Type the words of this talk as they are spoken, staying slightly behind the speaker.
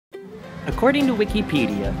According to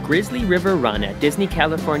Wikipedia, Grizzly River Run at Disney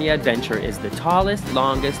California Adventure is the tallest,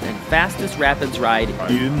 longest, and fastest rapids ride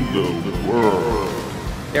in the world.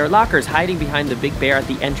 There are lockers hiding behind the Big Bear at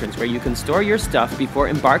the entrance where you can store your stuff before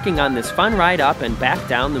embarking on this fun ride up and back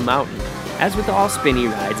down the mountain. As with all spinny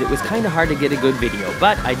rides, it was kinda hard to get a good video,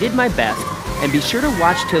 but I did my best, and be sure to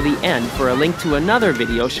watch till the end for a link to another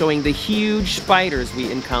video showing the huge spiders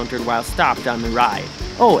we encountered while stopped on the ride.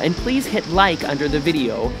 Oh, and please hit like under the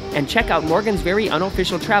video, and check out Morgan's very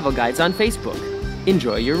unofficial travel guides on Facebook.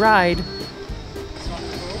 Enjoy your ride!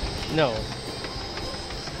 No.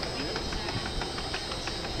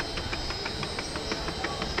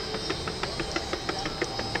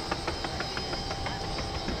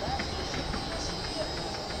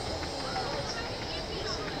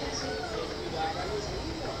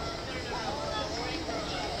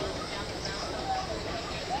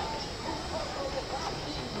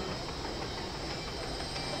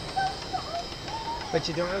 But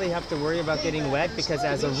you don't really have to worry about getting wet because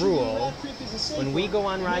as a rule, when we go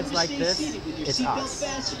on rides like this, it's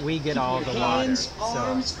us. We get all the water.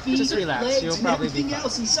 So just relax, you'll probably be fine.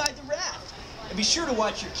 Inside the raft. And be sure to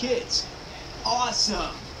watch your kids.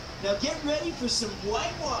 Awesome. Now get ready for some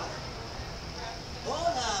white water.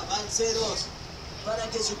 Hola, balseros. Para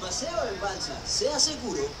que su paseo en balsa sea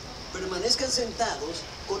seguro, permanezcan sentados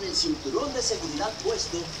con el cinturón de seguridad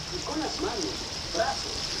puesto y con las manos,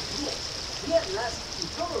 brazos, pies, piernas y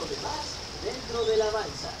todo lo demás dentro de la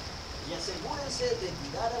balsa. Y asegúrense de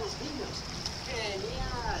cuidar a los niños.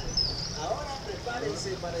 ¡Genial! Ahora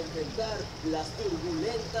prepárense para enfrentar las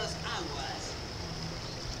turbulentas aguas.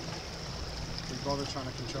 Did you bother trying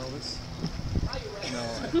to control this? No,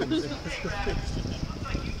 I couldn't.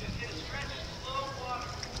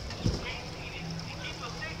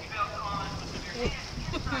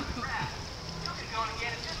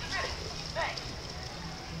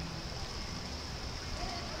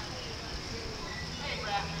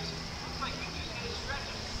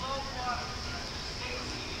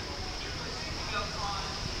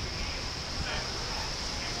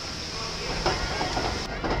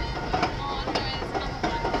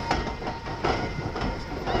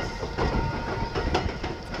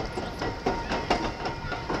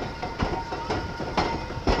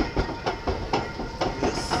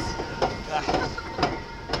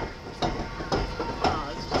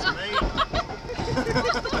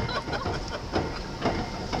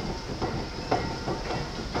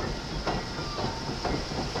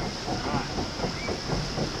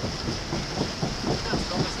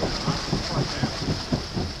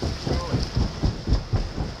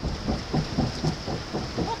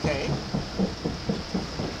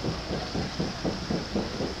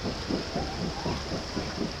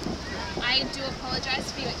 I do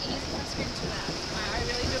apologize for your easy screen to that. I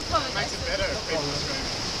really do apologize. Makes it better if people scream.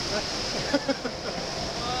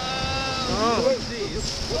 Whoa. Oh, jeez.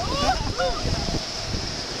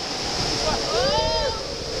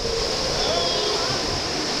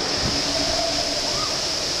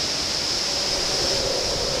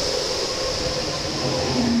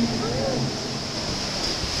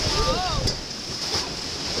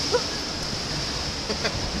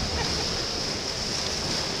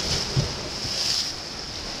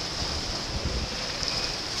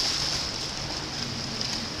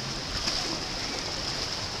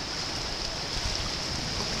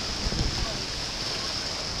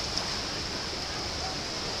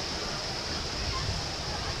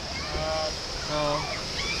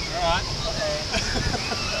 Alright.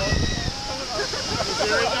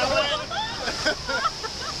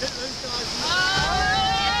 Hit these guys.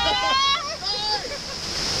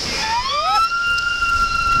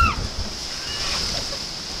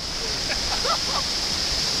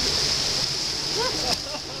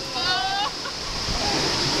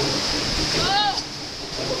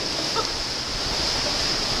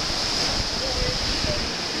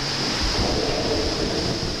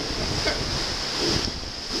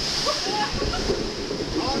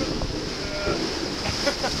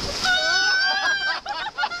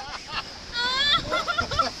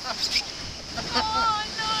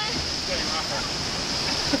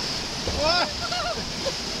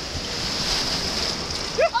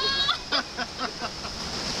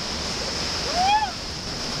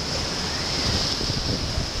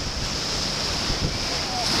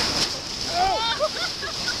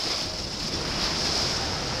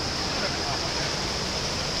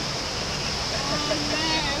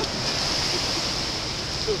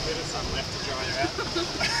 Still a bit of sun left to dry you out.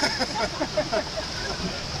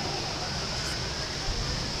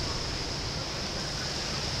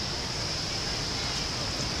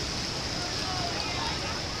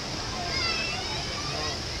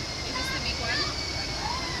 Is this the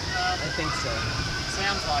I think so.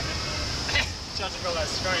 Sounds like it. Judging by those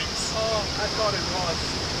screams. Oh, I thought it was.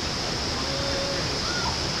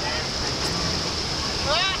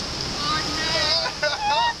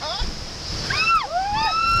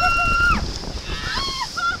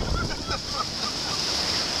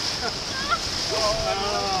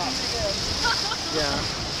 Yeah.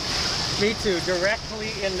 Me too,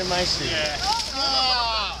 directly into my shoe. Yeah.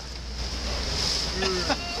 Oh.